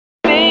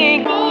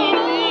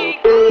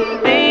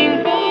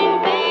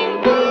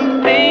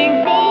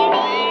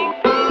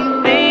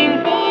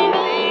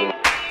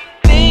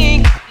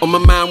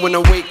mind when I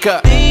wake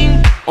up.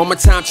 All my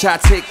time try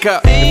to take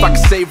up. If I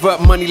could save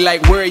up money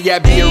like where yeah,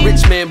 I'd be a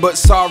rich man, but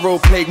sorrow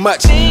plague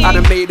much. I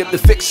done made up the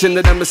fiction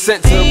that I'm the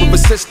center of a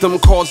system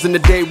causing the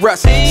day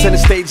rust. Center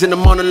stage in the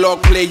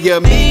monologue player,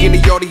 me in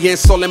the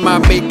audience, all in my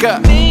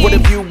makeup. What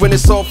if you when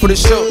it's all for the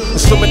show?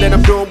 Assuming that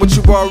I'm doing what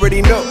you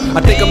already know.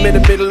 I think I'm in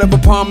the middle of a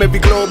palm, every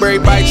globe,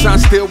 everybody trying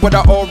to steal what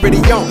I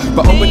already own.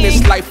 But owing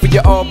this life for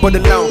you all but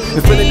alone,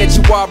 and feeling that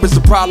you are is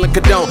a problem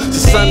condone. The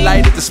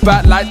sunlight is the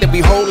spotlight that we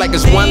hold like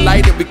it's one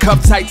light, and we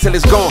cup tight till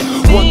it's gone.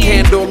 One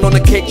candle on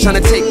the cake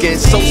trying to take it,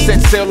 so set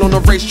sail on a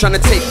race trying to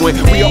take one.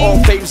 We are all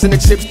faves in the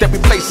chips that we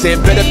place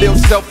in. Better build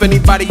self,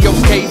 anybody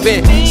else cave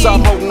in. So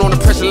I'm holding on the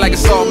pressure like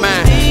it's all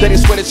mine. Let it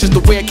sweat, it's just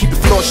the way I keep the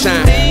floor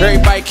shine.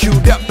 Everybody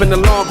queued up in the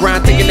long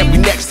grind, thinking that we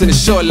next in the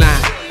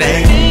shoreline.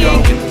 Things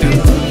I'm going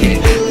through,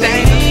 yeah.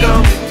 Things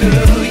I'm going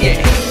through,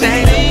 yeah.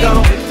 Things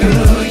I'm going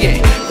through,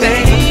 yeah.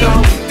 Things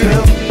I'm going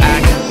through.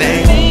 I got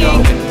things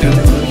I'm going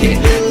through,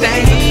 yeah.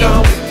 Things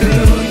I'm going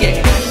through,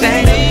 yeah.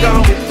 Things I'm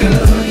going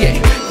through, yeah.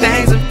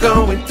 Things I'm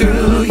going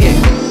through, yeah.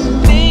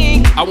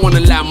 I want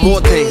a lot more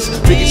things.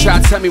 Biggie try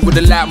to tell me with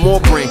a lot more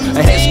brain.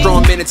 A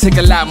headstrong man to take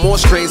a lot more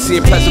strain.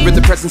 Seeing pleasure in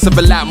the presence of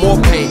a lot more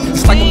pain.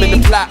 It's like I'm in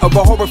the plot of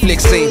a horror flick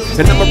scene,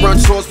 and I'ma run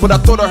towards what I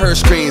thought I heard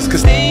screens.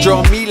 Cause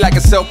draw me like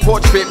a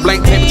self-portrait,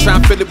 blank paper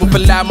trying to fill it with a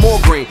lot more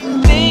green.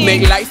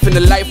 Make life and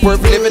the life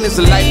worth living is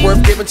a life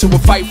worth giving to a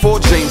fight for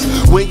dreams.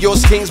 When your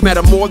schemes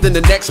matter more than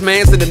the next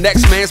man's, and the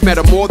next man's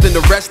matter more than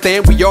the rest,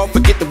 and we all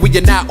forget that we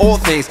are not all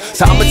things.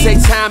 So I'ma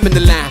take time in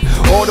the line.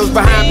 All those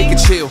behind me can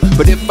chill,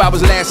 but if I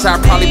was last,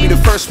 I'd probably be the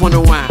first one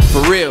to whine.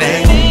 For real.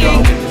 Things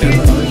I'm going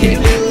through, yeah.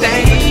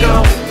 Things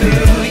I'm going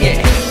through,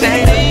 yeah.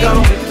 Things I'm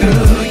going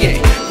through, yeah.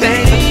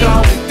 Things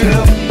I'm going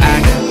through. I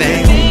got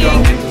things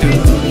I'm going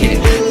through, yeah.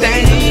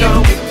 Things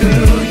I'm going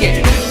through, yeah.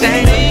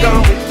 Things I'm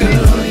going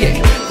through, yeah.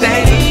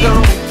 Things I'm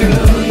going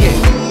through, yeah.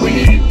 We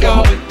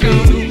going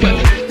through what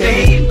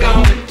they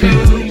going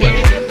through, what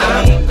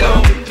I'm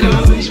going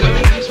through,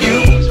 what you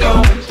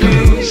going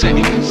through.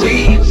 We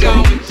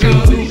going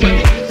through what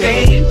they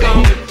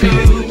going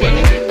through, what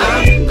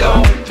I'm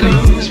going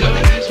through,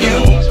 what you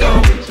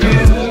going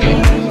through.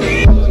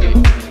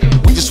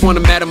 We just wanna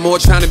matter more,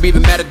 trying to be the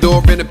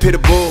matador in a pit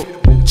of bull.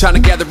 Trying to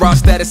gather raw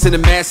status in the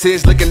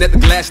masses, looking at the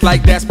glass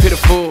like that's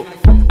pitiful.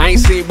 I ain't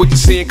seeing what you're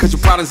seeing, cause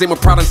your problems ain't my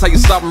problems. How you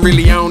solve them,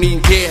 really, I don't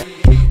even care.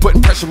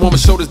 Putting pressure on my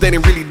shoulders, they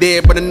ain't really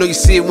there, but I know you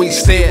see it when you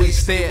stare.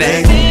 Things I'm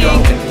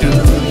going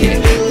through,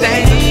 yeah.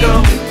 Things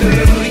I'm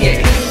going through.